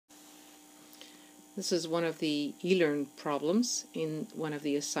This is one of the e-learn problems in one of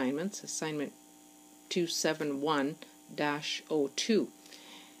the assignments, assignment 271-02.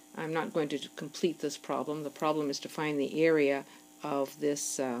 I'm not going to complete this problem. The problem is to find the area of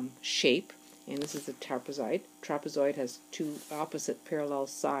this shape, and this is the trapezoid. Trapezoid has two opposite parallel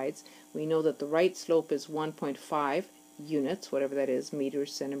sides. We know that the right slope is 1.5 units, whatever that is,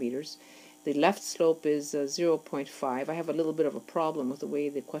 meters, centimeters. The left slope is 0.5. I have a little bit of a problem with the way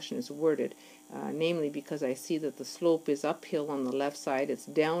the question is worded, namely because I see that the slope is uphill on the left side, it's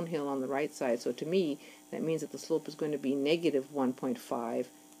downhill on the right side. So to me, that means that the slope is going to be negative 1.5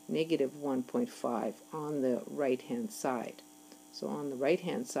 on the right-hand side. So on the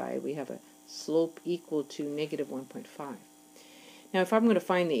right-hand side, we have a slope equal to negative 1.5. Now, if I'm going to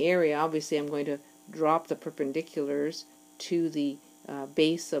find the area, obviously I'm going to drop the perpendiculars to the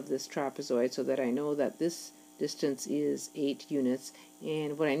base of this trapezoid so that I know that this distance is 8 units,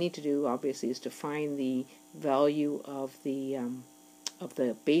 and what I need to do obviously is to find the value of the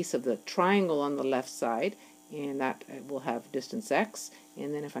base of the triangle on the left side, and that will have distance x,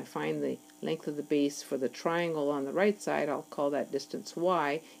 and then if I find the length of the base for the triangle on the right side, I'll call that distance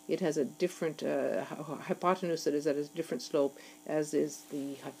y. It has a different hypotenuse that is at a different slope, as is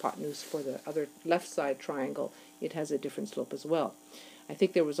the hypotenuse for the other left side triangle. It has a different slope as well. I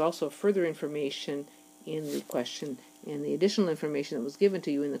think there was also further information in the question, and the additional information that was given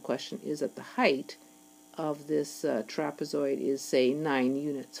to you in the question is that the height of this trapezoid is, say, 9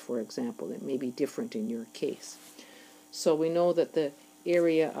 units, for example. It may be different in your case. So we know that the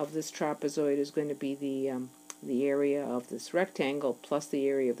area of this trapezoid is going to be the area of this rectangle plus the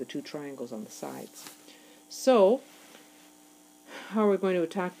area of the two triangles on the sides. So how are we going to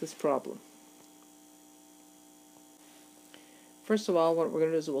attack this problem? First of all, what we're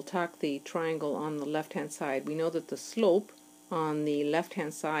going to do is we'll attack the triangle on the left-hand side. We know that the slope on the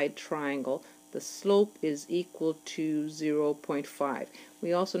left-hand side triangle, the slope is equal to 0.5.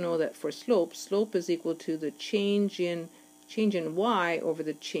 We also know that for slope is equal to the change in y over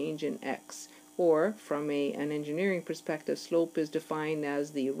the change in x. Or, from an engineering perspective, slope is defined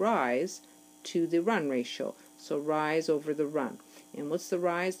as the rise to the run ratio. So rise over the run. And what's the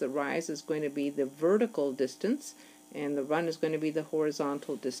rise? The rise is going to be the vertical distance, and the run is going to be the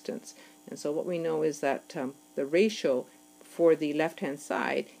horizontal distance. And so what we know is that the ratio for the left-hand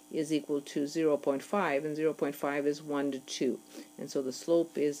side is equal to 0.5, and 0.5 is 1 to 2. And so the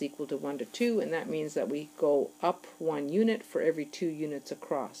slope is equal to 1 to 2, and that means that we go up 1 unit for every 2 units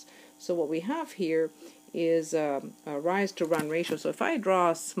across. So what we have here is a rise to run ratio. So if I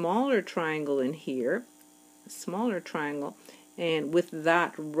draw a smaller triangle in here, a smaller triangle, and with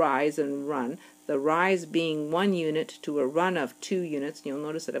that rise and run, the rise being 1 unit to a run of 2 units, you'll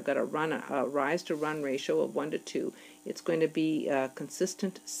notice that I've got a rise to run ratio of 1 to 2. It's going to be a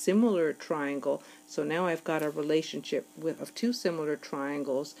consistent similar triangle. So now I've got a relationship of two similar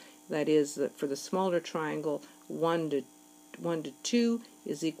triangles. That is, for the smaller triangle, 1 to 2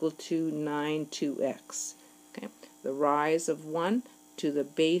 is equal to 9 to x. Okay? The rise of 1 to the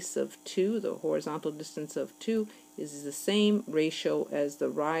base of 2, the horizontal distance of 2, is the same ratio as the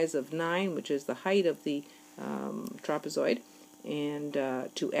rise of 9, which is the height of the trapezoid, and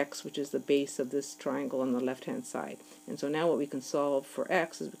to x, which is the base of this triangle on the left-hand side. And so now what we can solve for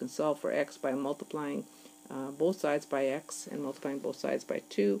x is we can solve for x by multiplying both sides by x and multiplying both sides by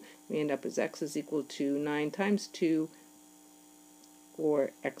 2. We end up as x is equal to 9 times 2,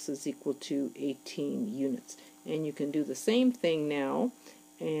 or x is equal to 18 units. And you can do the same thing now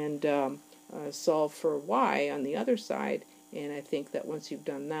and solve for y on the other side, and I think that once you've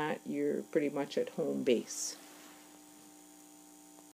done that, you're pretty much at home base.